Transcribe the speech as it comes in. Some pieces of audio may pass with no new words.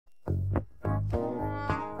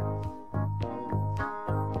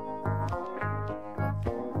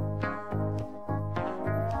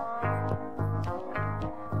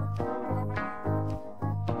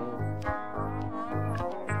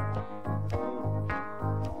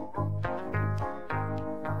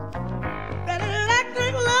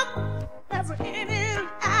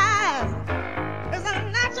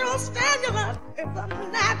stimulant, it's a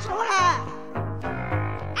natural high.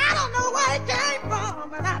 I don't know where it came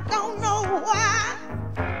from, and I don't know why.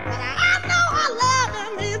 But I know I love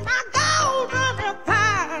him, he's my golden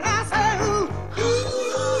empire. And I say, ooh, ooh,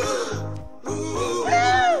 ooh, ooh,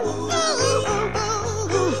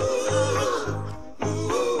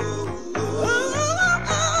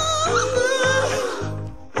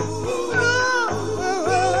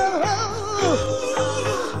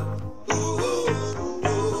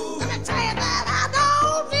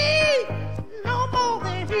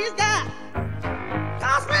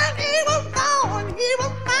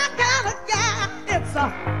 a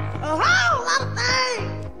whole lot of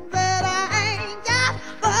things that I ain't got,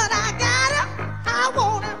 but I got him. I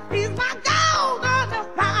want him. He's my golden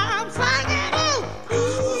empire. I'm singing, ooh,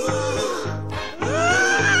 ooh, ooh.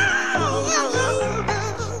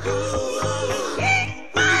 He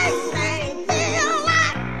makes me feel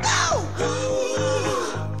like ooh,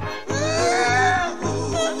 ooh.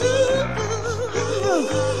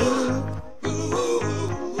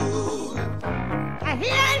 And he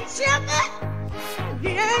ain't chippy. He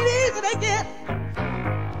ain't easy to get.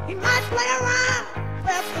 He might play around,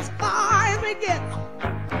 that's as far as we get.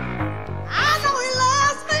 I know he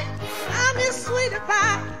loves me, I'm his sweetie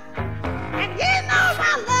pie. And he knows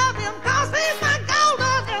I love him, cause he's my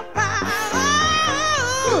golden empire. Oh,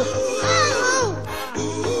 oh, oh,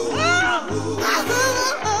 oh,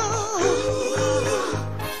 oh.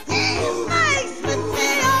 He makes me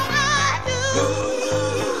feel I do.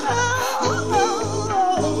 Oh, oh, oh,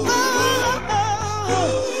 oh.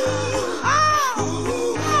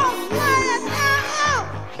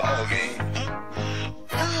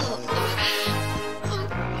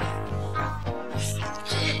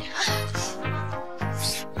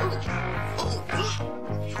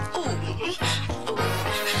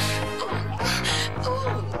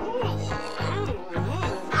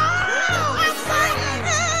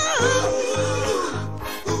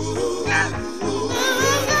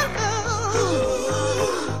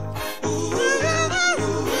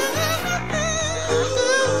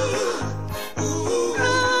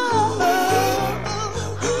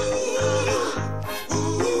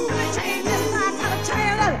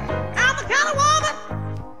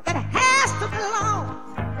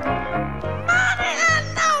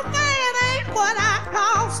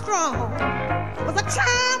 But the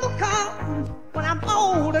time will come when I'm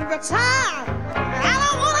old and retired, and I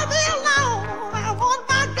don't want to be alone. I want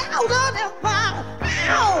my golden empire.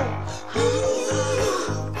 Ow!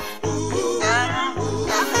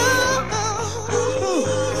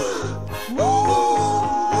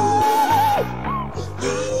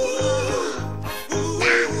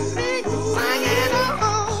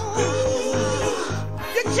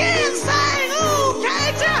 You can't say, ooh,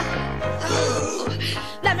 can't you?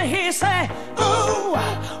 Let me hear you say, ooh.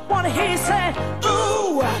 Wanna hear you say,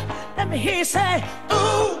 ooh. Let me hear you say, ooh.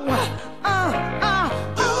 Ooh.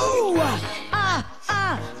 Ooh.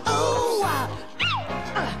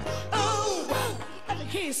 Ooh. Let me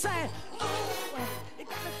hear you say, ooh.